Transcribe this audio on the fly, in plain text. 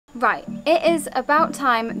Right, it is about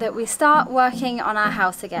time that we start working on our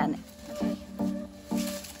house again.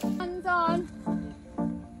 Hands on.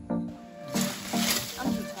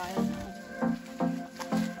 I'm too tired.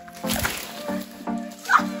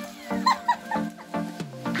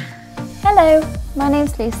 Hello, my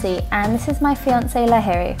name's Lucie and this is my fiance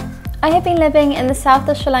Lahiri. I have been living in the south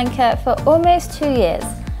of Sri Lanka for almost 2 years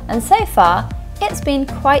and so far it's been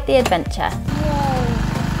quite the adventure.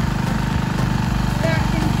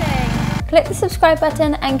 Click the subscribe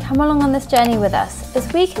button and come along on this journey with us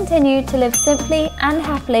as we continue to live simply and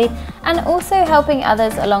happily and also helping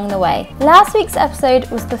others along the way. Last week's episode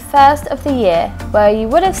was the first of the year where you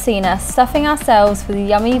would have seen us stuffing ourselves with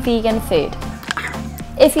yummy vegan food.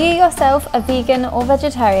 If you yourself are vegan or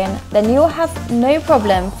vegetarian, then you'll have no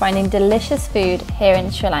problem finding delicious food here in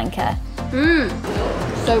Sri Lanka.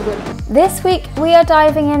 So good. This week we are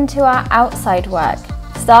diving into our outside work,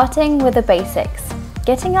 starting with the basics.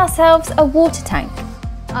 Getting ourselves a water tank.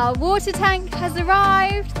 Our water tank has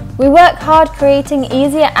arrived. We work hard creating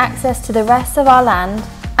easier access to the rest of our land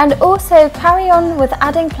and also carry on with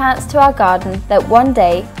adding plants to our garden that one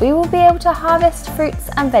day we will be able to harvest fruits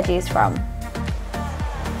and veggies from.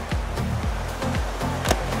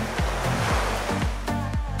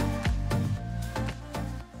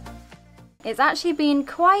 It's actually been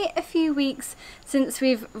quite a few weeks since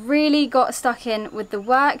we've really got stuck in with the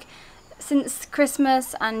work. Since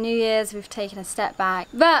Christmas and New Year's we've taken a step back,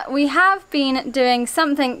 but we have been doing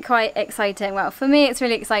something quite exciting. Well, for me it's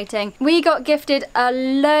really exciting. We got gifted a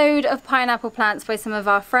load of pineapple plants by some of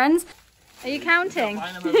our friends. Are you counting?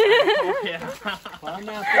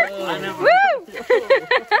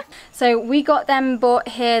 So we got them bought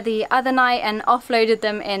here the other night and offloaded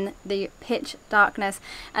them in the pitch darkness,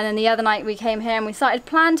 and then the other night we came here and we started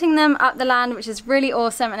planting them up the land, which is really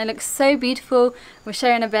awesome and it looks so beautiful. We'll show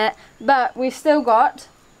you in a bit, but we've still got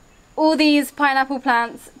all these pineapple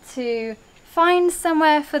plants to find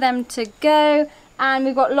somewhere for them to go, and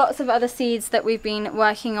we've got lots of other seeds that we've been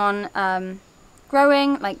working on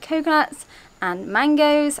growing, like coconuts and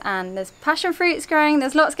mangoes, and there's passion fruits growing.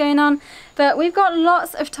 There's lots going on, but we've got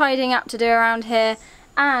lots of tidying up to do around here.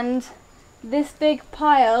 And this big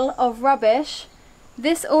pile of rubbish,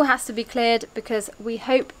 this all has to be cleared because we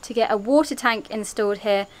hope to get a water tank installed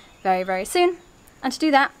here very, very soon, and to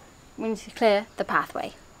do that we need to clear the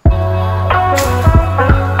pathway.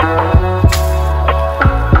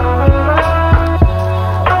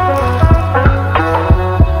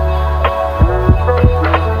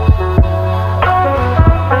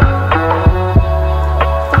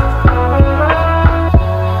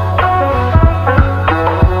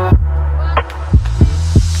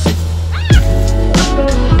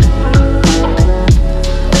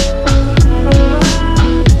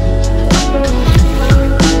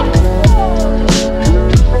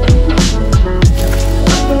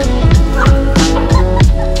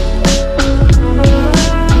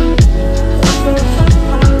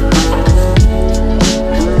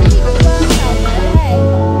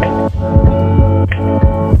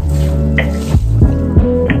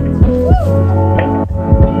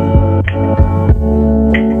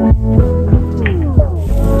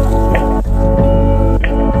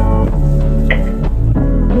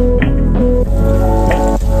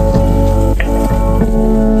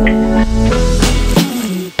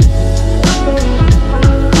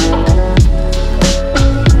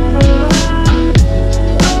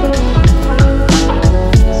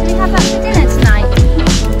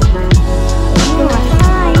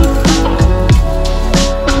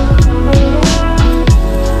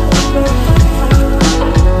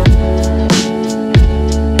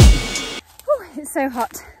 So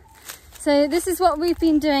hot. So this is what we've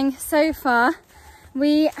been doing so far.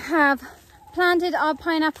 We have planted our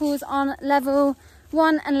pineapples on level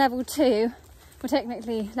 1 and level 2. Well,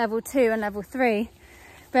 technically level 2 and level 3,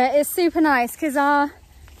 but it's super nice because our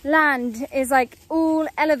land is like all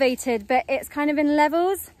elevated, but it's kind of in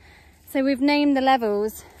levels. So we've named the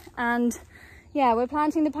levels, and yeah, we're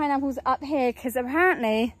planting the pineapples up here because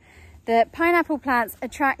apparently the pineapple plants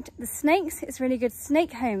attract the snakes. It's really good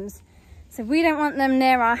snake homes. So we don't want them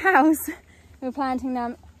near our house. We're planting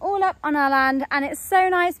them all up on our land, and it's so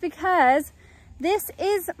nice because this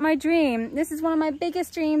is my dream. This is one of my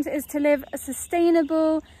biggest dreams, is to live a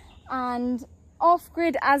sustainable and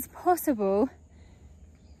off-grid as possible.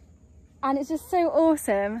 And it's just so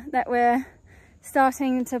awesome that we're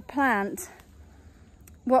starting to plant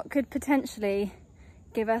what could potentially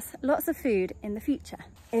give us lots of food in the future.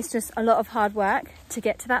 It's just a lot of hard work to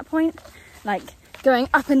get to that point, like going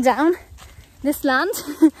up and down this land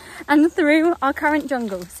and through our current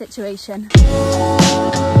jungle situation.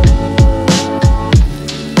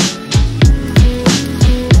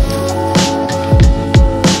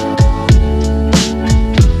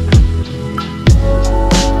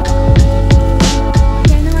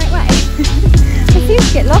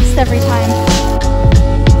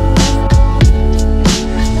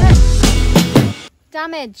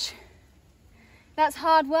 damage. That's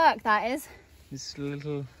hard work, that is. It's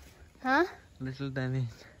little. Huh? Little damage.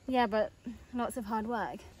 Yeah, but lots of hard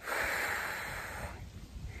work.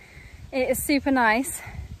 It is super nice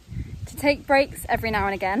to take breaks every now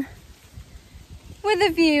and again with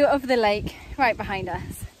a view of the lake right behind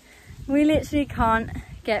us. We literally can't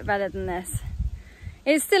get better than this.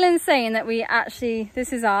 It's still insane that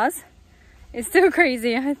this is ours. It's still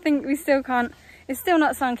crazy. I think we still can't, it's still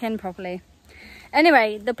not sunk in properly.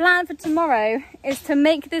 Anyway, the plan for tomorrow is to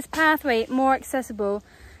make this pathway more accessible,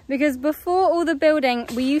 because before all the building,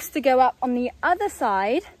 we used to go up on the other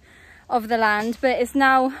side of the land, but it's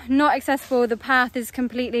now not accessible. The path is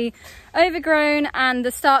completely overgrown and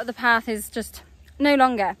the start of the path is just no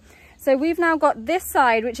longer. So we've now got this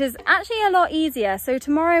side, which is actually a lot easier. So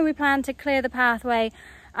tomorrow we plan to clear the pathway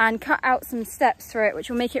and cut out some steps through it, which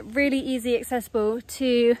will make it really easy accessible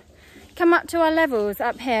to come up to our levels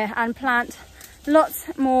up here and plant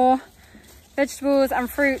lots more vegetables and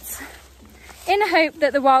fruits, in hope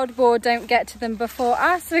that the wild boar don't get to them before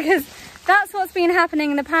us, because that's what's been happening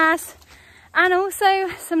in the past. And also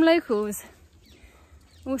some locals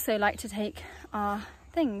also like to take our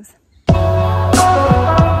things.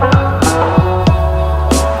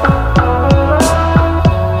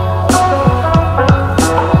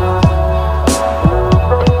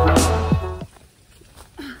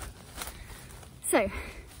 So,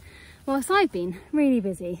 whilst I've been really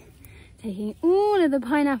busy taking all of the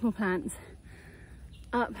pineapple plants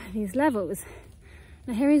up these levels,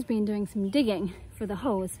 now Harry's been doing some digging for the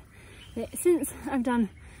holes. But since I've done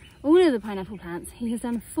all of the pineapple plants, he has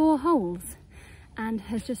done 4 holes and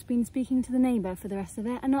has just been speaking to the neighbour for the rest of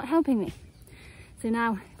it and not helping me. So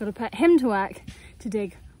now I've got to put him to work to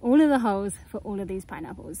dig all of the holes for all of these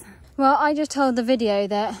pineapples. Well, I just told the video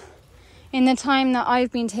that in the time that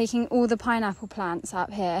I've been taking all the pineapple plants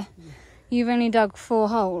up here, you've only dug 4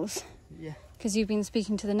 holes. Yeah. Because you've been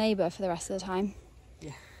speaking to the neighbour for the rest of the time.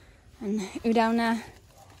 Yeah. And Udalna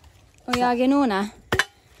Oyaginona.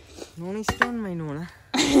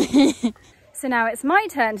 So now it's my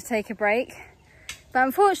turn to take a break. But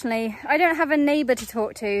unfortunately, I don't have a neighbour to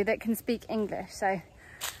talk to that can speak English, so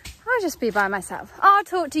I'll just be by myself. I'll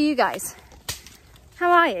talk to you guys.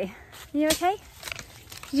 How are you? Are you okay?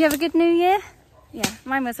 Did you have a good New Year? Yeah,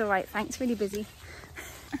 mine was all right, thanks. Really busy.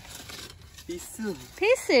 Pisu.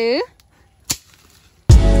 Pisu?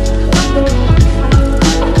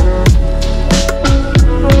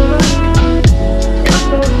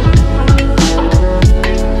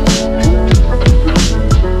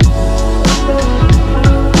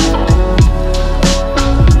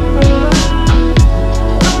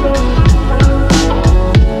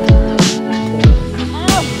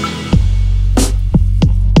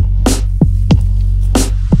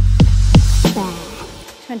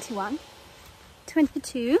 One,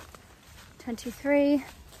 22, 23,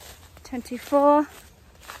 24,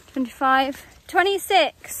 25,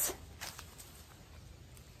 26.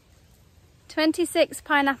 26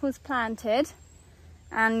 pineapples planted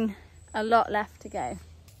and a lot left to go.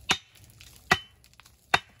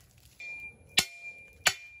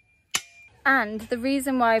 And the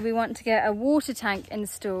reason why we want to get a water tank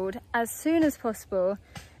installed as soon as possible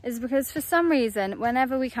is because for some reason,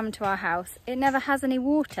 whenever we come to our house, it never has any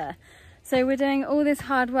water. So we're doing all this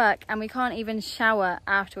hard work and we can't even shower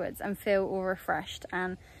afterwards and feel all refreshed.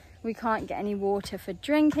 And we can't get any water for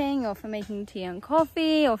drinking or for making tea and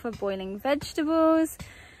coffee or for boiling vegetables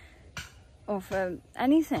or for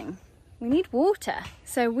anything. We need water.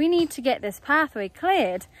 So we need to get this pathway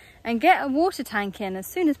cleared and get a water tank in as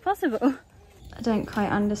soon as possible. I don't quite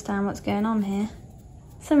understand what's going on here.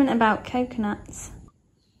 Something about coconuts.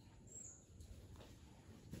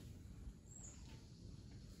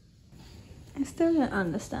 I still don't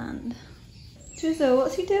understand. Drizzle,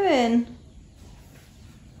 what's he doing?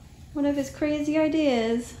 One of his crazy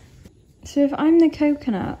ideas. So if I'm the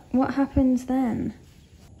coconut, what happens then?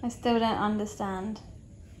 I still don't understand.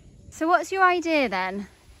 So what's your idea then?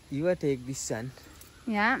 You will take this sun.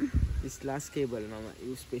 Yeah. This last cable, Mama.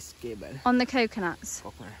 Use this cable. On the coconuts?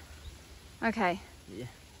 Coconut. Okay. Yeah.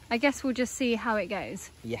 I guess we'll just see how it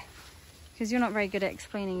goes. Yeah. Because you're not very good at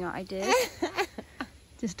explaining your ideas.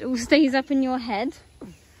 Just all stays up in your head.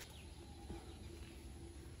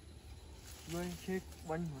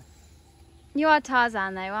 One. You are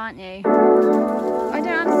Tarzan though, aren't you? I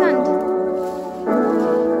don't understand.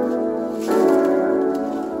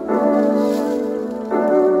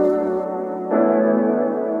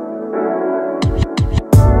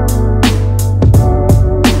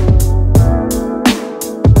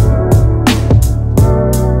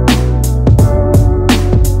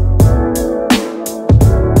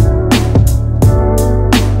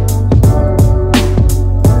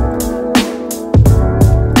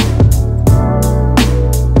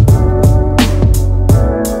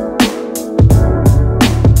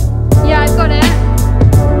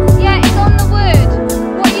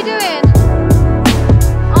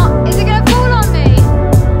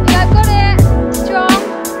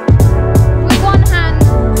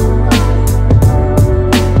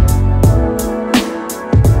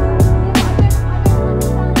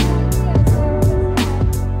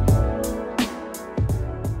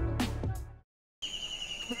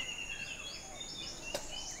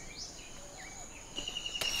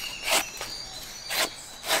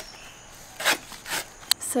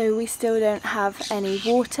 So we still don't have any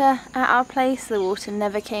water at our place. The water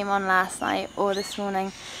never came on last night or this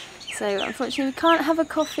morning. So unfortunately we can't have a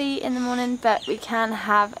coffee in the morning, but we can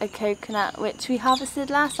have a coconut, which we harvested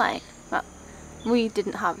last night. Well, we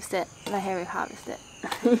didn't harvest it, Lahiri harvested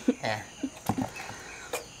it. Yeah.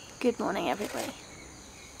 Good morning, everybody.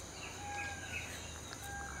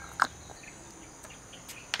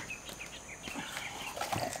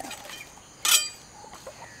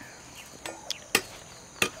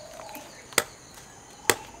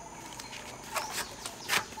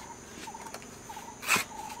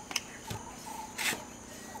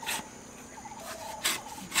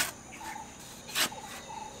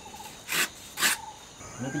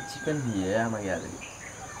 Maybe chicken here, my God.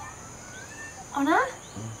 Anna?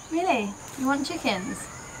 Really? You want chickens?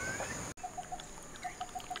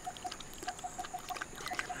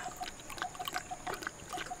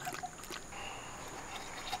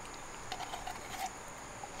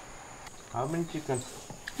 How many chickens?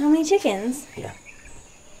 How many chickens? Yeah.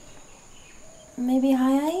 Maybe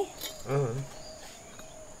hi.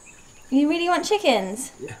 You really want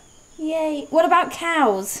chickens? Yeah. Yay. What about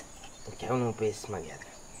cows? Cow no place, my God.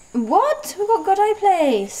 What? We've got Godai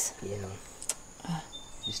Place. You know.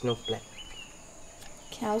 There's no place.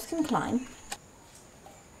 Cows can climb.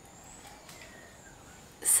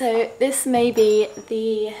 So this may be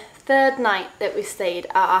the third night that we stayed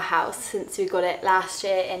at our house since we got it last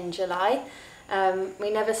year in July.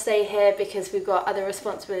 We never stay here because we've got other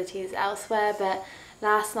responsibilities elsewhere, but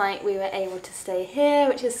last night we were able to stay here,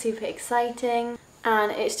 which is super exciting.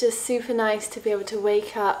 And it's just super nice to be able to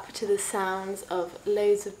wake up to the sounds of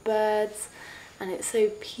loads of birds, and it's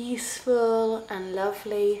so peaceful and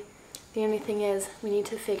lovely. The only thing is we need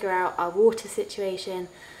to figure out our water situation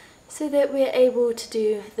so that we're able to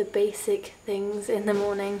do the basic things in the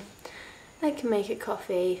morning, like make a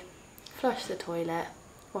coffee, flush the toilet,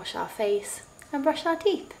 wash our face and brush our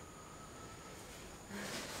teeth.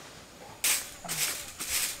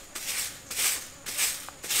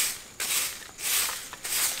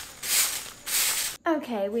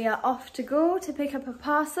 Okay, we are off to go to pick up a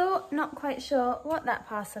parcel. Not quite sure what that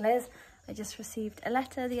parcel is. I just received a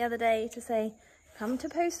letter the other day to say, come to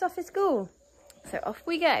post office school. So off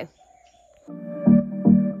we go.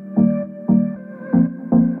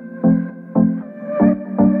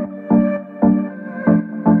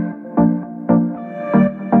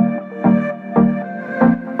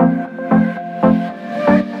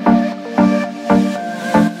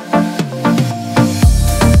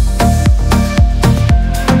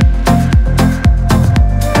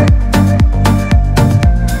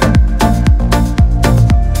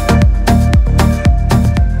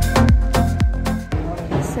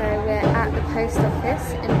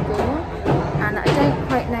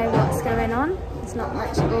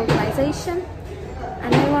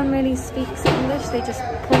 And no one really speaks English, they just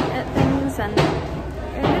point at things and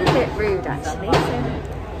they're a little bit rude actually,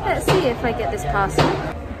 so let's see if I get this parcel.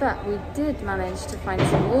 But we did manage to find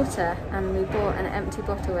some water and we brought an empty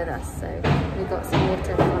bottle with us, so we got some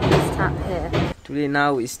water from this tap here. Today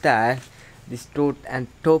now we start this road and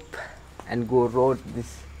top and go road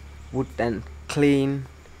this wood and clean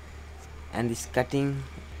and this cutting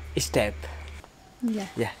step.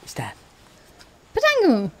 Yeah, step.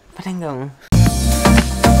 Patango! Patango.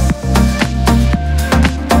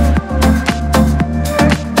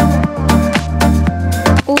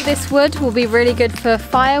 All this wood will be really good for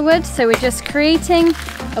firewood, so we're just creating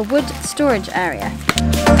a wood storage area.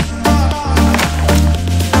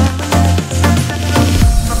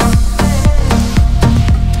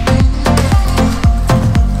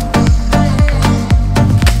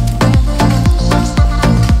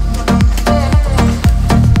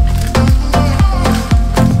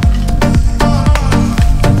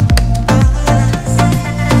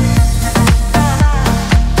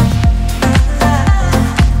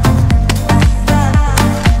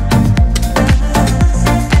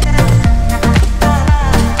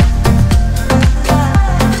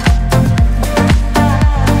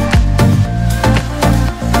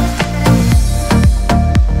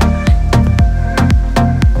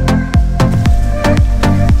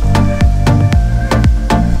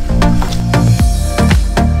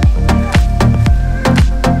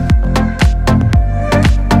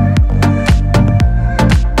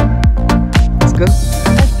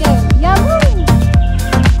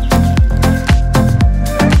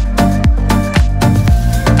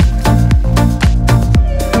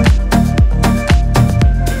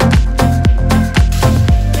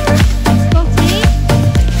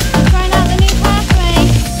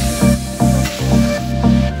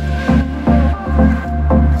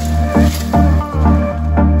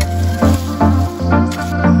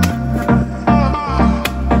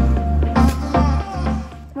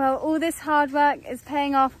 this hard work is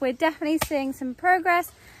paying off. We're definitely seeing some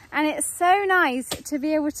progress, and it's so nice to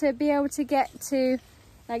be able to get to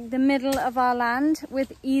like the middle of our land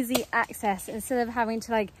with easy access instead of having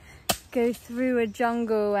to like go through a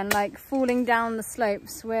jungle and like falling down the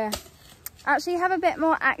slopes. We're actually have a bit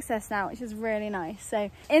more access now, which is really nice.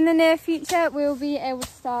 So in the near future we'll be able to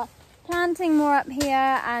start planting more up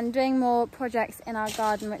here and doing more projects in our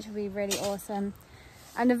garden, which will be really awesome.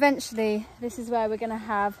 And eventually this is where we're going to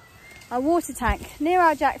have our water tank near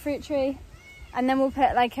our jackfruit tree, and then we'll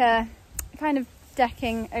put like a kind of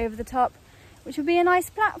decking over the top, which will be a nice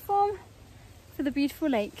platform for the beautiful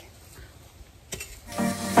lake.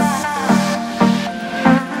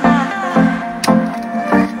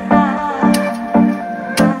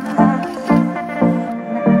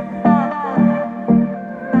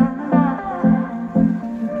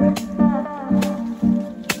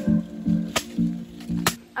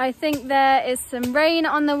 I think there is some rain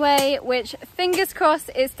on the way, which fingers crossed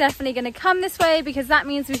it's definitely going to come this way, because that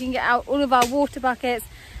means we can get out all of our water buckets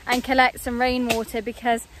and collect some rainwater,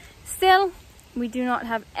 because still we do not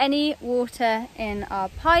have any water in our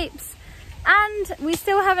pipes and we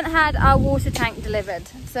still haven't had our water tank delivered.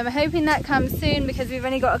 So I'm hoping that comes soon, because we've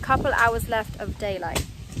only got a couple hours left of daylight.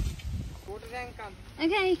 Water tank come.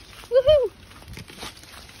 Okay, woohoo!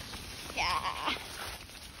 Yeah!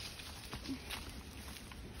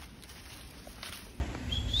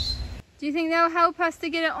 Do you think they'll help us to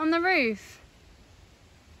get it on the roof?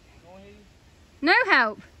 No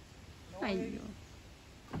help?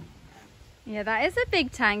 Yeah, that is a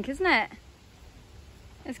big tank, isn't it?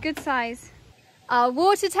 It's good size. Our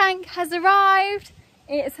water tank has arrived.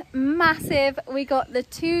 It's massive. We got the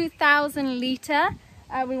 2,000 litre.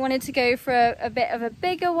 We wanted to go for a bit of a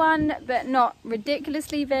bigger one, but not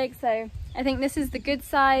ridiculously big. So I think this is the good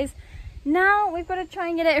size. Now we've got to try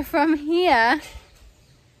and get it from here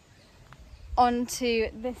onto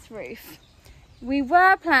this roof. We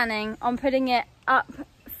were planning on putting it up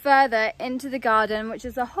further into the garden, which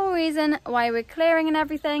is the whole reason why we're clearing and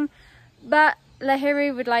everything, but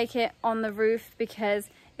Lahiru would like it on the roof, because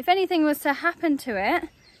if anything was to happen to it,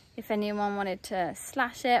 if anyone wanted to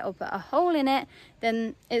slash it or put a hole in it,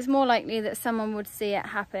 then it's more likely that someone would see it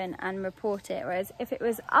happen and report it. Whereas if it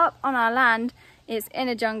was up on our land, it's in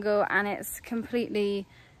a jungle and it's completely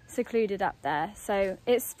secluded up there. So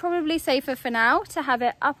it's probably safer for now to have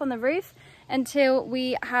it up on the roof until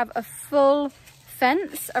we have a full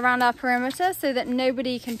fence around our perimeter, so that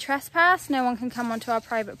nobody can trespass, no one can come onto our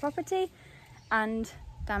private property and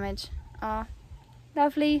damage our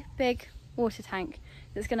lovely big water tank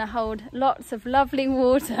that's going to hold lots of lovely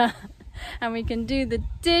water and we can do the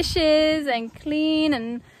dishes and clean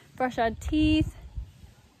and brush our teeth.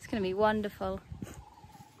 It's going to be wonderful.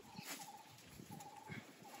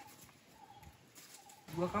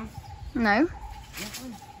 Welcome. No.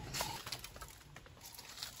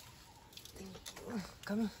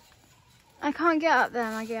 Come. I can't get up there,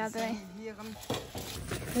 Maggie Adri. Here, come.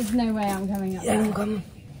 There's no way I'm coming up there. Come.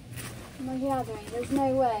 Maggie Adri, there's no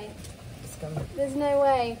way. Come. There's no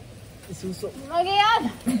way. Susu. Maggie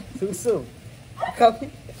Adri! Susu.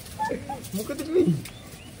 Come. Look at me.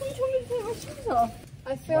 I just want me to take my shoes off.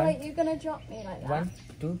 I feel like you're going to drop me like that. 1,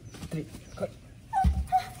 2, 3. Go.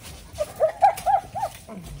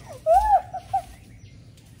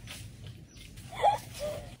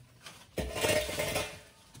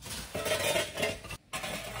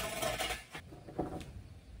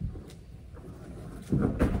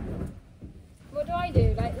 What do I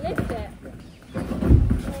do? Like lift it?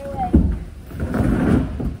 No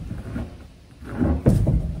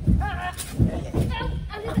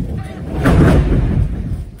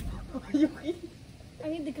way. I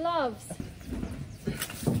need the gloves.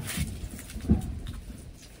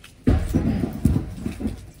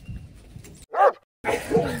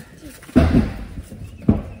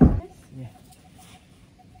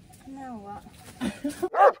 Now what?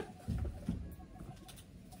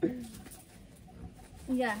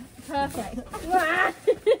 Yeah, perfect.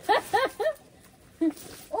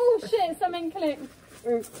 Oh shit, something clicked.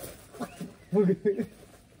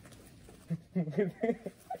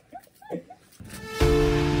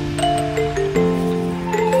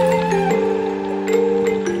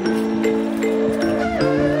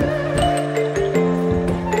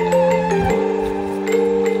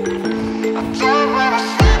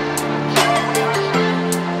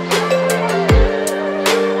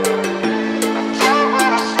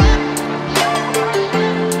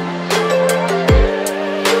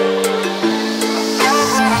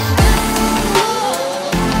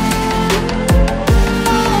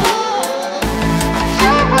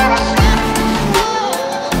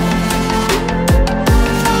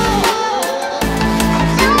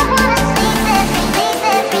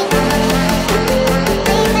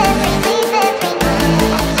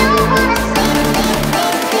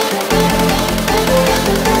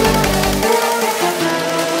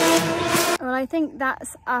 think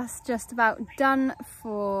that's us just about done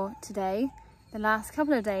for today. The last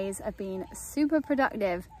couple of days have been super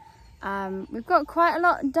productive. We've got quite a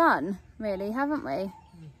lot done, really, haven't we?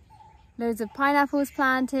 Loads of pineapples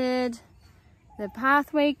planted, the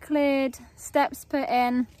pathway cleared, steps put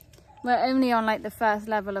in. We're only on like the first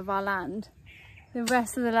level of our land. The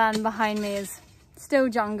rest of the land behind me is still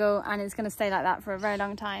jungle, and it's going to stay like that for a very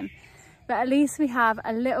long time. But at least we have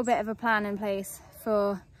a little bit of a plan in place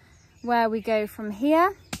for where we go from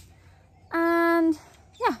here. And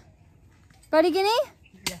yeah, Buddy Guinea?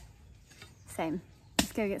 Yeah. Same.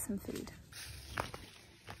 Let's go get some food.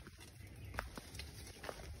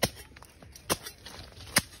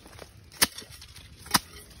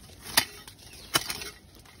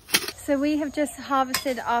 So we have just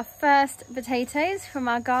harvested our first potatoes from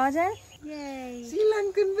our garden. Yay! Sri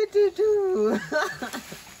Lankan potato!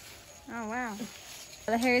 Oh wow.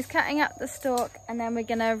 So here is cutting up the stalk, and then we're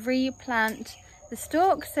gonna replant the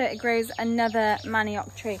stalk so it grows another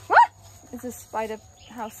manioc tree. What? There's a spider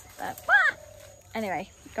house there. Ah! Anyway,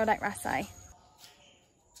 Godak Rasai.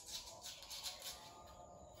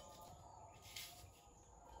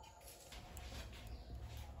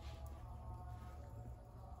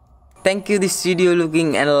 Thank you this video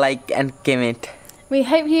looking and like and comment. We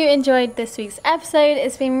hope you enjoyed this week's episode.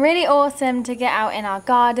 It's been really awesome to get out in our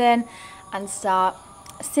garden and start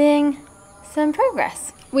seeing some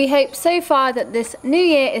progress. We hope so far that this new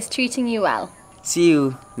year is treating you well. See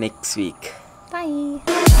you next week. Bye.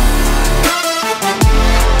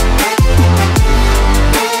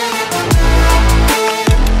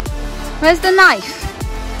 Where's the knife?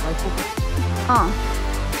 Oh.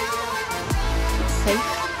 It's safe.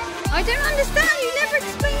 I don't understand. You never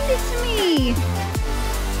explained it to me.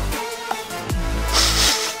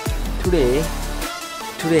 Today.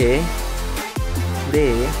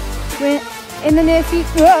 We're in the near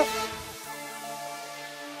future.